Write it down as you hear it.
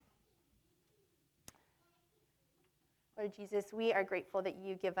Lord Jesus, we are grateful that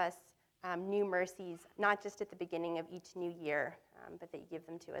you give us new mercies, not just at the beginning of each new year, but that you give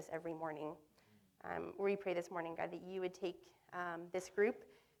them to us every morning. We pray this morning, God, that you would take this group,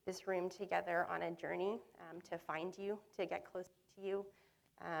 this room together on a journey to find you, to get closer to you,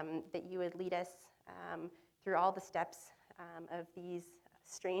 that you would lead us through all the steps of these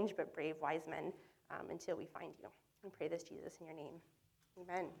strange but brave wise men until we find you. We pray this, Jesus, in your name.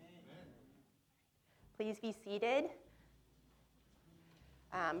 Amen. Please be seated.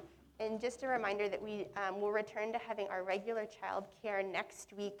 And just a reminder that we will return to having our regular child care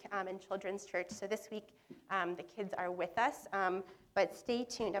next week in Children's Church. So this week, the kids are with us. But stay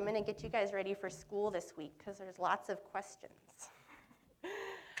tuned. I'm going to get you guys ready for school this week because there's lots of questions.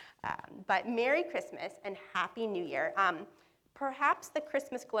 But Merry Christmas and Happy New Year. Perhaps the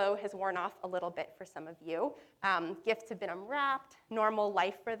Christmas glow has worn off a little bit for some of you. Gifts have been unwrapped. Normal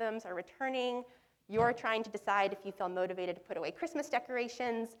life rhythms are returning. You're trying to decide if you feel motivated to put away Christmas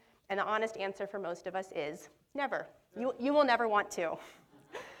decorations. And the honest answer for most of us is never. You will never want to.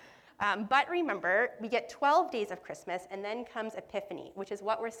 But remember, we get 12 days of Christmas, and then comes Epiphany, which is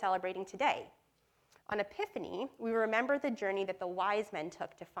what we're celebrating today. On Epiphany, we remember the journey that the wise men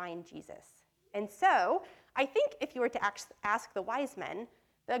took to find Jesus. And so, I think if you were to ask the wise men,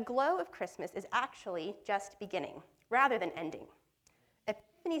 the glow of Christmas is actually just beginning, rather than ending.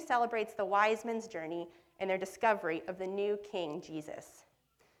 Epiphany celebrates the wise men's journey and their discovery of the new King Jesus.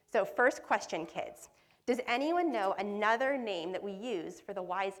 So first question, kids. Does anyone know another name that we use for the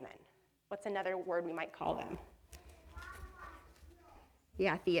wise men? What's another word we might call them?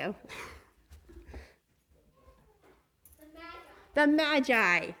 Yeah, Theo. The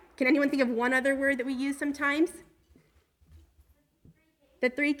Magi. Can anyone think of one other word that we use sometimes? The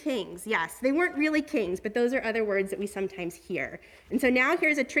three kings, yes. They weren't really kings, but those are other words that we sometimes hear. And so now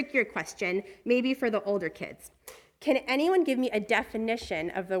here's a trickier question, maybe for the older kids. Can anyone give me a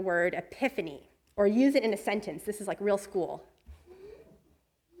definition of the word epiphany, or use it in a sentence? This is like real school.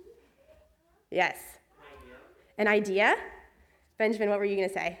 Yes. An idea? Benjamin, what were you going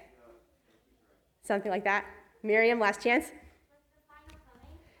to say? Something like that? Miriam, last chance?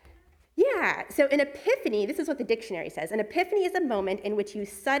 Yeah, so an epiphany, this is what the dictionary says. An epiphany is a moment in which you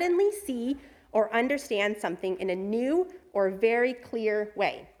suddenly see or understand something in a new or very clear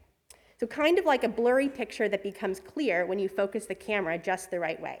way. So kind of like a blurry picture that becomes clear when you focus the camera just the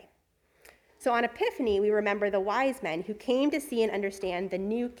right way. So on Epiphany, we remember the wise men who came to see and understand the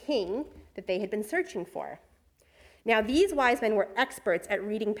new king that they had been searching for. Now, these wise men were experts at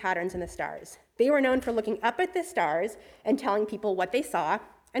reading patterns in the stars. They were known for looking up at the stars and telling people what they saw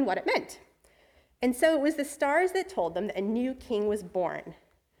and what it meant. And so it was the stars that told them that a new king was born.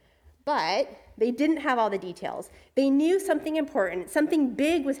 But they didn't have all the details. They knew something important, something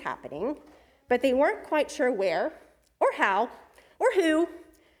big was happening, but they weren't quite sure where, or how, or who,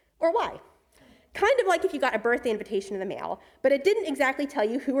 or why. Kind of like if you got a birthday invitation in the mail, but it didn't exactly tell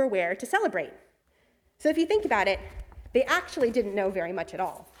you who or where to celebrate. So if you think about it, they actually didn't know very much at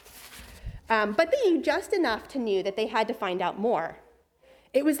all. But they knew just enough to know that they had to find out more.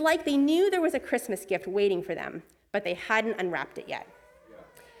 It was like they knew there was a Christmas gift waiting for them, but they hadn't unwrapped it yet.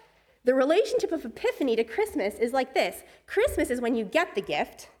 The relationship of Epiphany to Christmas is like this. Christmas is when you get the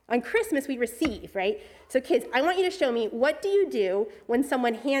gift. On Christmas, we receive, right? So kids, I want you to show me, what do you do when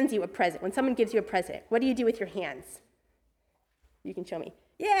someone hands you a present, when someone gives you a present? What do you do with your hands? You can show me.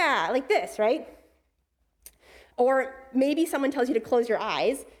 Yeah, like this, right? Or maybe someone tells you to close your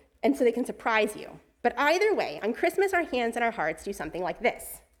eyes, and so they can surprise you. But either way, on Christmas, our hands and our hearts do something like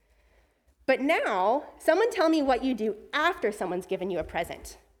this. But now, someone tell me what you do after someone's given you a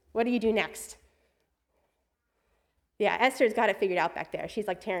present. What do you do next? Yeah, Esther's got it figured out back there. She's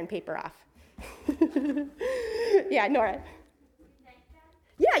like tearing paper off. Yeah, Nora.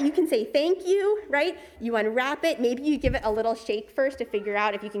 Yeah, you can say thank you, right? You unwrap it. Maybe you give it a little shake first to figure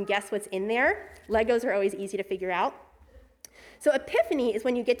out if you can guess what's in there. Legos are always easy to figure out. So Epiphany is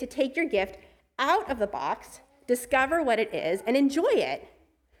when you get to take your gift out of the box, discover what it is, and enjoy it.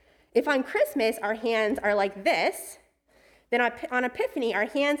 If on Christmas our hands are like this, then on Epiphany, our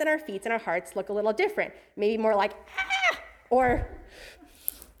hands and our feet and our hearts look a little different. Maybe more like, ah, or.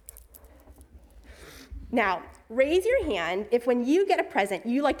 Now, raise your hand if when you get a present,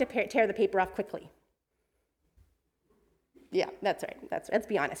 you like to tear the paper off quickly. Yeah, that's right. Let's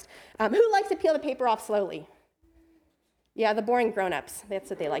be honest. Who likes to peel the paper off slowly? Yeah, the boring grown-ups. That's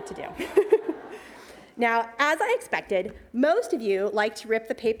what they like to do. Now, as I expected, most of you like to rip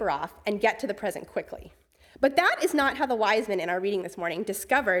the paper off and get to the present quickly. But that is not how the wise men in our reading this morning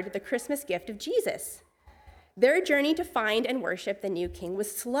discovered the Christmas gift of Jesus. Their journey to find and worship the new king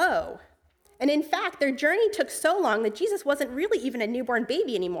was slow. And in fact, their journey took so long that Jesus wasn't really even a newborn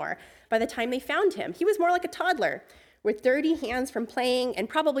baby anymore by the time they found him. He was more like a toddler with dirty hands from playing and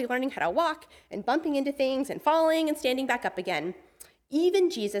probably learning how to walk and bumping into things and falling and standing back up again. Even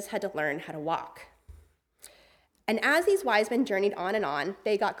Jesus had to learn how to walk. And as these wise men journeyed on,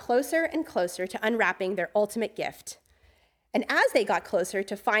 they got closer and closer to unwrapping their ultimate gift. And as they got closer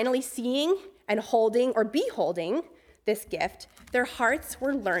to finally seeing and holding or beholding this gift, their hearts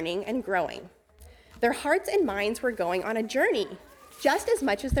were learning and growing. Their hearts and minds were going on a journey, just as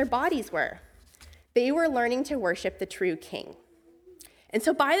much as their bodies were. They were learning to worship the true King. And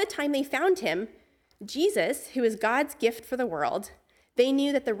so by the time they found him, Jesus, who is God's gift for the world, they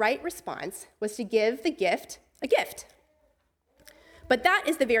knew that the right response was to give the gift a gift. But that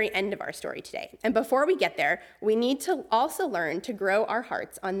is the very end of our story today. And before we get there, we need to also learn to grow our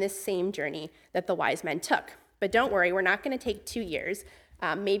hearts on this same journey that the wise men took. But don't worry, we're not going to take 2 years,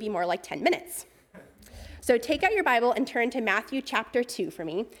 maybe more like 10 minutes. So take out your Bible and turn to Matthew chapter 2 for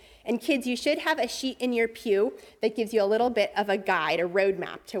me. And kids, you should have a sheet in your pew that gives you a little bit of a guide, a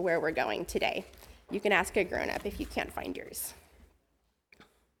roadmap to where we're going today. You can ask a grown-up if you can't find yours.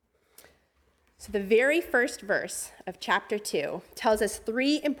 So the very first verse of chapter 2 tells us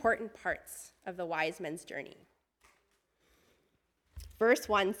 3 important parts of the wise men's journey. Verse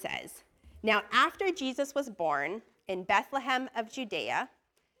 1 says, "Now after Jesus was born in Bethlehem of Judea,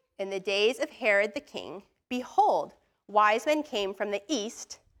 in the days of Herod the king, behold, wise men came from the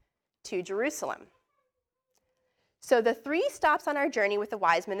east to Jerusalem." So the 3 stops on our journey with the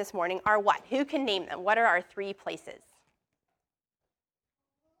wise men this morning are what? Who can name them? What are our 3 places?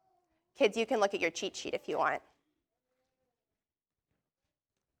 Kids, you can look at your cheat sheet if you want.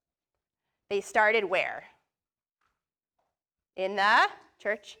 They started where? In the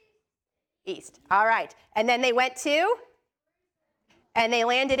church? East. All right. And then they went to? And they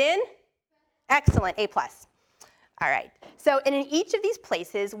landed in? Excellent. A+. All right. So in each of these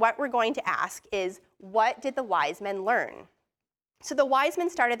places, what we're going to ask is, what did the wise men learn? So the wise men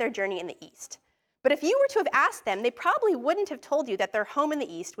started their journey in the east. But if you were to have asked them, they probably wouldn't have told you that their home in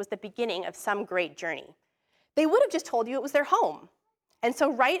the east was the beginning of some great journey. They would have just told you it was their home. And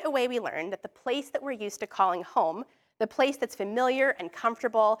so right away we learned that the place that we're used to calling home, the place that's familiar and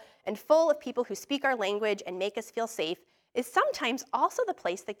comfortable and full of people who speak our language and make us feel safe, is sometimes also the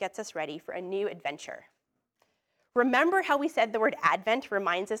place that gets us ready for a new adventure. Remember how we said the word Advent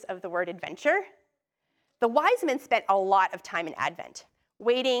reminds us of the word adventure? The wise men spent a lot of time in Advent,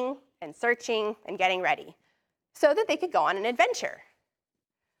 waiting and searching and getting ready so that they could go on an adventure.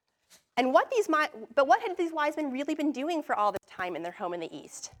 And what had these wise men really been doing for all this time in their home in the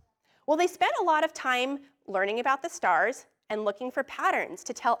east? Well, they spent a lot of time learning about the stars and looking for patterns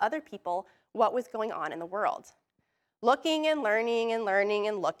to tell other people what was going on in the world. Looking and learning and learning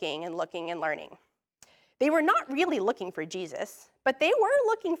and looking and looking and learning. They were not really looking for Jesus, but they were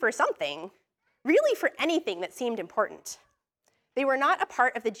looking for something, really for anything that seemed important. They were not a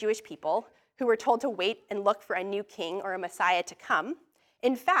part of the Jewish people who were told to wait and look for a new king or a Messiah to come.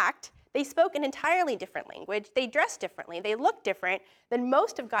 In fact, they spoke an entirely different language, they dressed differently, they looked different than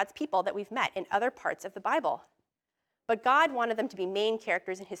most of God's people that we've met in other parts of the Bible. But God wanted them to be main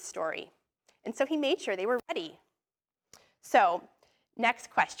characters in his story, and so he made sure they were ready. So, next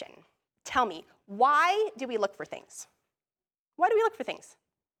question. Tell me, why do we look for things? Why do we look for things?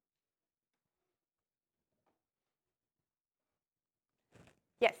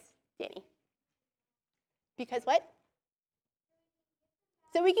 Yes, Danny. Because what?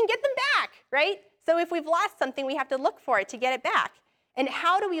 So we can get them back, right? So if we've lost something, we have to look for it to get it back. And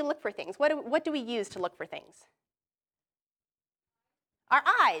how do we look for things? What do we use to look for things? Our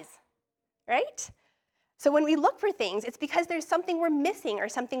eyes, right? So when we look for things, it's because there's something we're missing or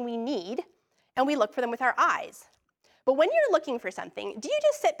something we need, and we look for them with our eyes. But when you're looking for something, do you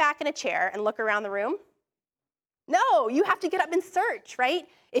just sit back in a chair and look around the room? No, you have to get up and search, right?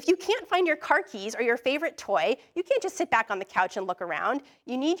 If you can't find your car keys or your favorite toy, you can't just sit back on the couch and look around.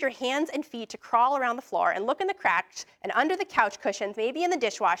 You need your hands and feet to crawl around the floor and look in the cracks and under the couch cushions, maybe in the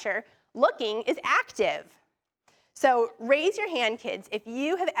dishwasher. Looking is active. So raise your hand, kids,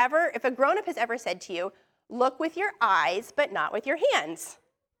 if a grown-up has ever said to you, look with your eyes, but not with your hands.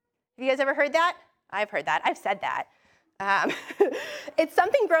 Have you guys ever heard that? I've heard that. I've said that. It's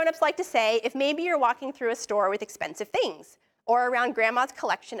something grown-ups like to say if maybe you're walking through a store with expensive things or around grandma's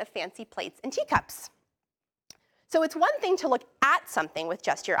collection of fancy plates and teacups. So it's one thing to look at something with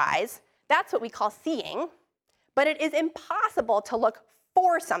just your eyes. That's what we call seeing. But it is impossible to look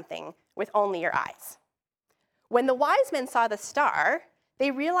for something with only your eyes. When the wise men saw the star,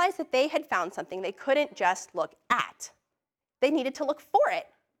 they realized that they had found something they couldn't just look at. They needed to look for it.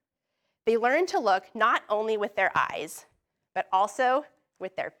 They learned to look not only with their eyes, but also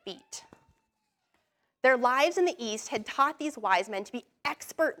with their feet. Their lives in the East had taught these wise men to be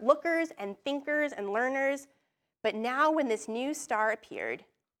expert lookers and thinkers and learners, but now when this new star appeared,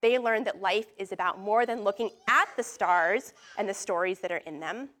 they learned that life is about more than looking at the stars and the stories that are in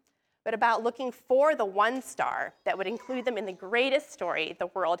them, but about looking for the one star that would include them in the greatest story the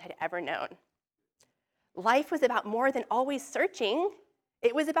world had ever known. Life was about more than always searching.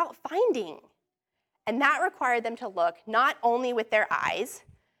 It was about finding. And that required them to look not only with their eyes,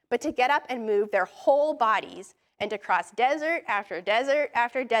 but to get up and move their whole bodies and to cross desert after desert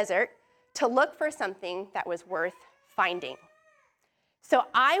after desert to look for something that was worth finding. So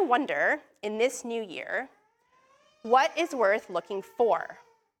I wonder, in this new year, what is worth looking for?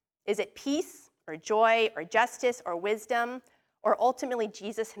 Is it peace or joy or justice or wisdom or ultimately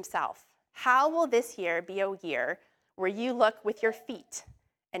Jesus himself? How will this year be a year where you look with your feet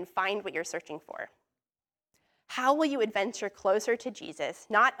and find what you're searching for? How will you adventure closer to Jesus,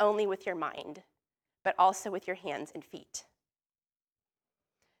 not only with your mind, but also with your hands and feet?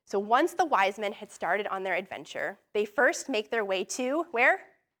 So once the wise men had started on their adventure, they first make their way to where?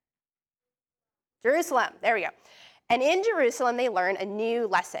 Jerusalem. There we go. And in Jerusalem, they learn a new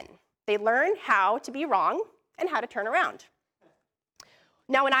lesson. They learn how to be wrong and how to turn around.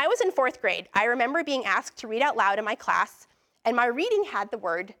 Now, when I was in 4th grade, I remember being asked to read out loud in my class, and my reading had the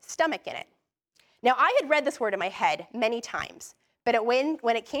word stomach in it. Now, I had read this word in my head many times, but when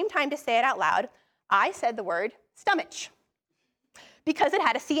it came time to say it out loud, I said the word stomach because it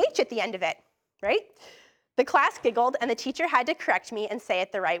had a CH at the end of it, right? The class giggled, and the teacher had to correct me and say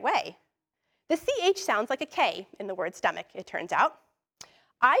it the right way. The CH sounds like a K in the word stomach, it turns out.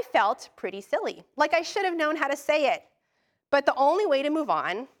 I felt pretty silly, like I should have known how to say it. But the only way to move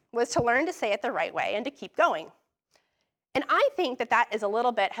on was to learn to say it the right way and to keep going. And I think that that is a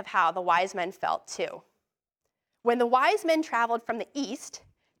little bit of how the wise men felt too. When the wise men traveled from the east,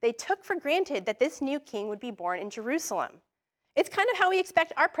 they took for granted that this new king would be born in Jerusalem. It's kind of how we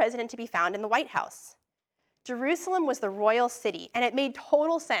expect our president to be found in the White House. Jerusalem was the royal city, and it made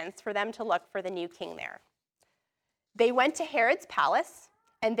total sense for them to look for the new king there. They went to Herod's palace,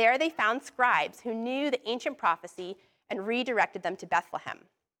 and there they found scribes who knew the ancient prophecy and redirected them to Bethlehem.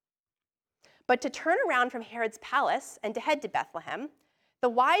 But to turn around from Herod's palace and to head to Bethlehem, the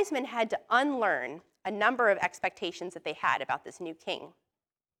wise men had to unlearn a number of expectations that they had about this new king.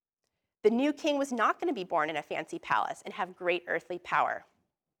 The new king was not going to be born in a fancy palace and have great earthly power.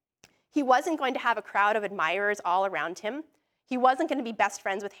 He wasn't going to have a crowd of admirers all around him. He wasn't going to be best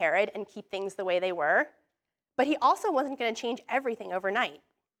friends with Herod and keep things the way they were. But he also wasn't going to change everything overnight.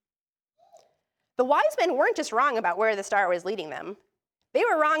 The wise men weren't just wrong about where the star was leading them. They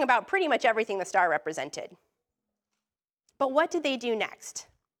were wrong about pretty much everything the star represented. But what did they do next?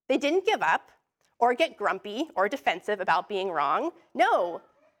 They didn't give up or get grumpy or defensive about being wrong. No,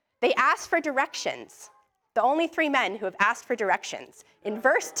 they asked for directions. The only 3 men who have asked for directions. In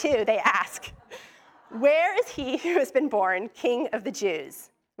verse 2, they ask, "Where is he who has been born King of the Jews?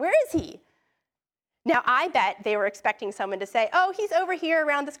 Where is he?" Now, I bet they were expecting someone to say, "Oh, he's over here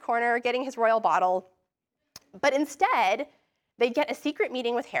around this corner getting his royal bottle." But instead, they get a secret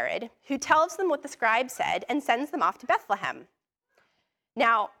meeting with Herod, who tells them what the scribe said and sends them off to Bethlehem.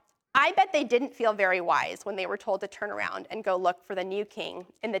 Now, I bet they didn't feel very wise when they were told to turn around and go look for the new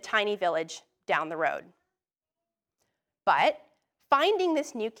king in the tiny village down the road. But finding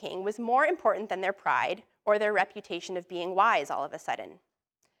this new king was more important than their pride or their reputation of being wise all of a sudden.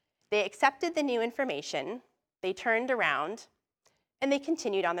 They accepted the new information, they turned around, and they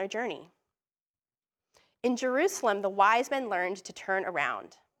continued on their journey. In Jerusalem, the wise men learned to turn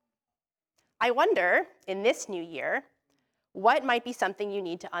around. I wonder, in this new year, what might be something you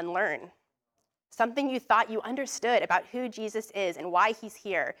need to unlearn? Something you thought you understood about who Jesus is and why he's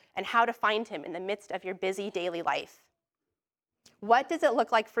here and how to find him in the midst of your busy daily life. What does it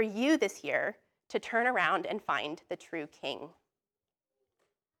look like for you this year to turn around and find the true king?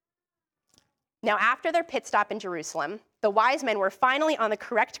 Now, after their pit stop in Jerusalem, the wise men were finally on the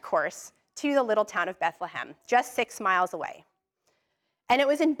correct course to the little town of Bethlehem, just 6 miles away. And it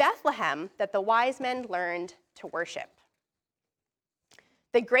was in Bethlehem that the wise men learned to worship.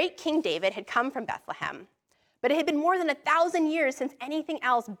 The great King David had come from Bethlehem, but it had been more than 1,000 years since anything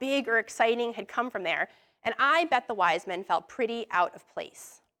else big or exciting had come from there, and I bet the wise men felt pretty out of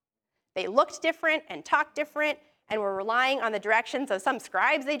place. They looked different and talked different and were relying on the directions of some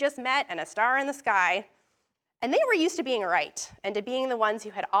scribes they just met and a star in the sky. And they were used to being right and to being the ones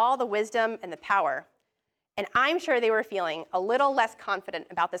who had all the wisdom and the power. And I'm sure they were feeling a little less confident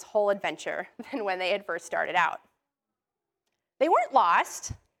about this whole adventure than when they had first started out. They weren't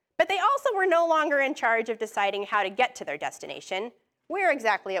lost, But they also were no longer in charge of deciding how to get to their destination, where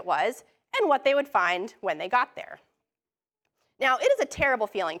exactly it was, and what they would find when they got there. Now, it is a terrible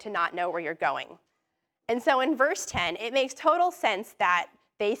feeling to not know where you're going. And so in verse 10, it makes total sense that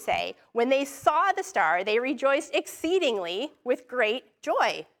they say, when they saw the star, they rejoiced exceedingly with great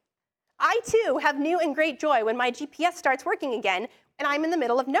joy. I, too, have new and great joy when my GPS starts working again and I'm in the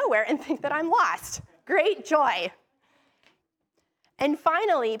middle of nowhere and think that I'm lost. Great joy. And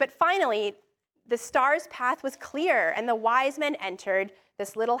finally, the star's path was clear, and the wise men entered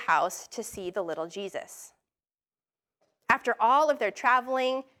this little house to see the little Jesus. After all of their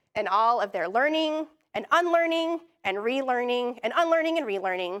traveling and all of their learning and unlearning and relearning and unlearning and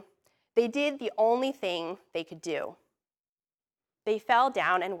relearning, they did the only thing they could do. They fell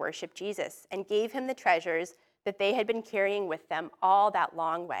down and worshiped Jesus and gave him the treasures that they had been carrying with them all that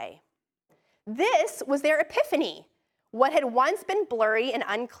long way. This was their epiphany. What had once been blurry and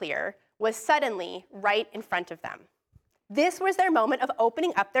unclear was suddenly right in front of them. This was their moment of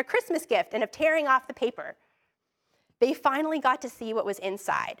opening up their Christmas gift and of tearing off the paper. They finally got to see what was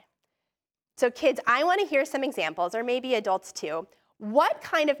inside. So kids, I want to hear some examples, or maybe adults too. What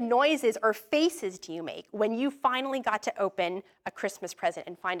kind of noises or faces do you make when you finally got to open a Christmas present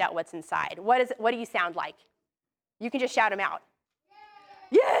and find out what's inside? What do you sound like? You can just shout them out.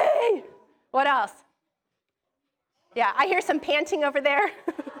 Yay! What else? Yeah, I hear some panting over there.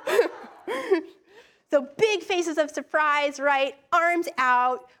 So big faces of surprise, right? Arms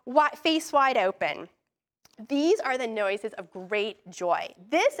out, face wide open. These are the noises of great joy.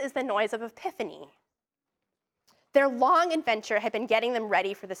 This is the noise of epiphany. Their long adventure had been getting them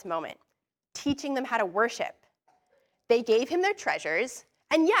ready for this moment, teaching them how to worship. They gave him their treasures,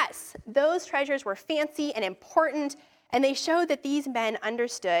 and yes, those treasures were fancy and important, and they showed that these men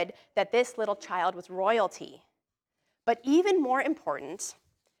understood that this little child was royalty. But even more important,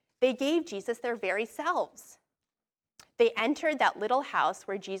 they gave Jesus their very selves. They entered that little house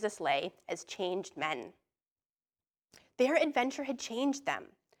where Jesus lay as changed men. Their adventure had changed them.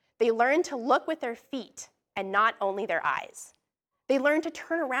 They learned to look with their feet and not only their eyes. They learned to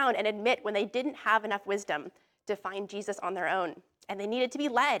turn around and admit when they didn't have enough wisdom to find Jesus on their own, and they needed to be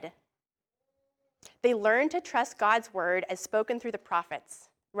led. They learned to trust God's word as spoken through the prophets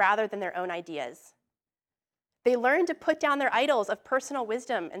rather than their own ideas. They learned to put down their idols of personal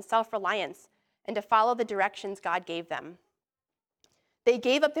wisdom and self-reliance and to follow the directions God gave them. They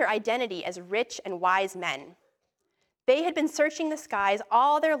gave up their identity as rich and wise men. They had been searching the skies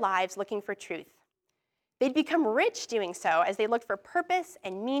all their lives looking for truth. They'd become rich doing so as they looked for purpose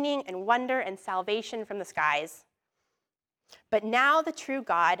and meaning and wonder and salvation from the skies. But now the true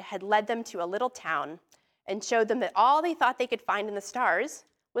God had led them to a little town and showed them that all they thought they could find in the stars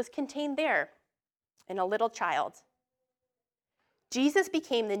was contained there, in a little child. Jesus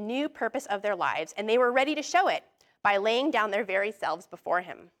became the new purpose of their lives, and they were ready to show it by laying down their very selves before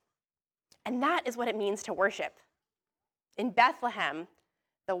him. And that is what it means to worship. In Bethlehem,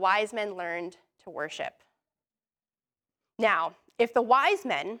 the wise men learned to worship. Now, if the wise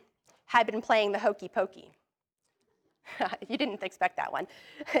men had been playing the hokey pokey, you didn't expect that one.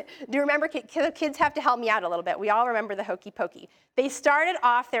 Do you remember, kids have to help me out a little bit. We all remember the hokey pokey. They started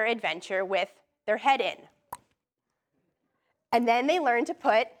off their adventure with their head in. And then they learned to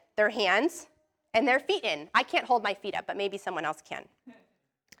put their hands and their feet in. I can't hold my feet up, but maybe someone else can.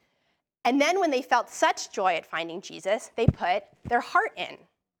 And then when they felt such joy at finding Jesus, they put their heart in.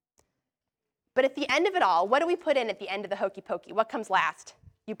 But at the end of it all, what do we put in at the end of the hokey pokey? What comes last?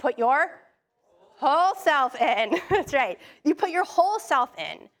 You put your whole self in. That's right. You put your whole self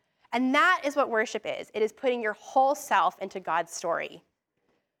in. And that is what worship is. It is putting your whole self into God's story.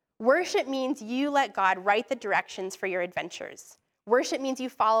 Worship means you let God write the directions for your adventures. Worship means you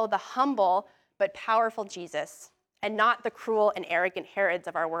follow the humble but powerful Jesus and not the cruel and arrogant Herods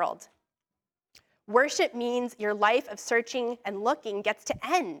of our world. Worship means your life of searching and looking gets to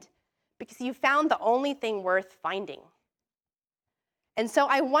end because you found the only thing worth finding. And so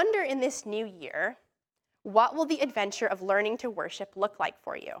I wonder in this new year, what will the adventure of learning to worship look like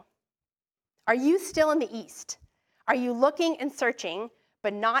for you? Are you still in the East? Are you looking and searching,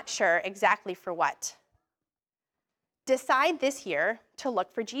 but not sure exactly for what? Decide this year to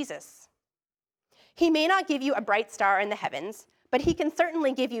look for Jesus. He may not give you a bright star in the heavens, but he can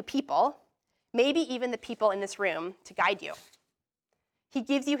certainly give you people, maybe even the people in this room, to guide you. He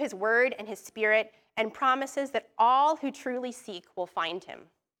gives you his word and his spirit and promises that all who truly seek will find him.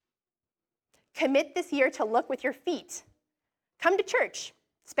 Commit this year to look with your feet. Come to church.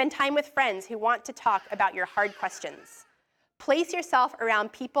 Spend time with friends who want to talk about your hard questions. Place yourself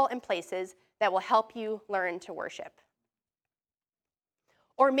around people and places that will help you learn to worship.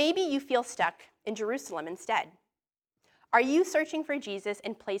 Or maybe you feel stuck in Jerusalem instead. Are you searching for Jesus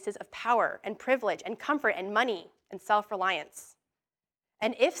in places of power and privilege and comfort and money and self-reliance?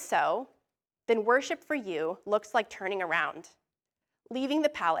 And if so, then worship for you looks like turning around, leaving the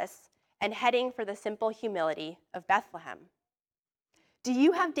palace and heading for the simple humility of Bethlehem. Do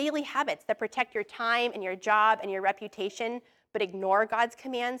you have daily habits that protect your time and your job and your reputation, but ignore God's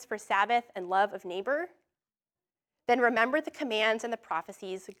commands for Sabbath and love of neighbor? Then remember the commands and the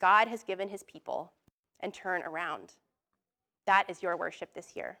prophecies God has given his people and turn around. That is your worship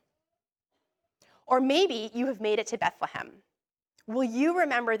this year. Or maybe you have made it to Bethlehem. Will you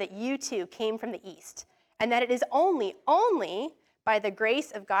remember that you too came from the east, and that it is only by the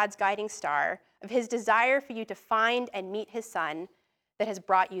grace of God's guiding star, of his desire for you to find and meet his son, that has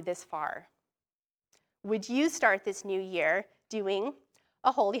brought you this far? Would you start this new year doing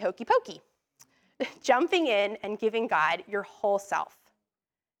a holy hokey pokey, jumping in and giving God your whole self?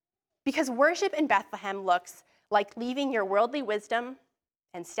 Because worship in Bethlehem looks like leaving your worldly wisdom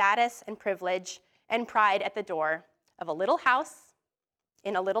and status and privilege and pride at the door of a little house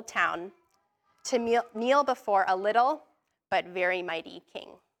in a little town to kneel before a little but very mighty king.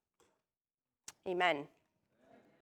 Amen.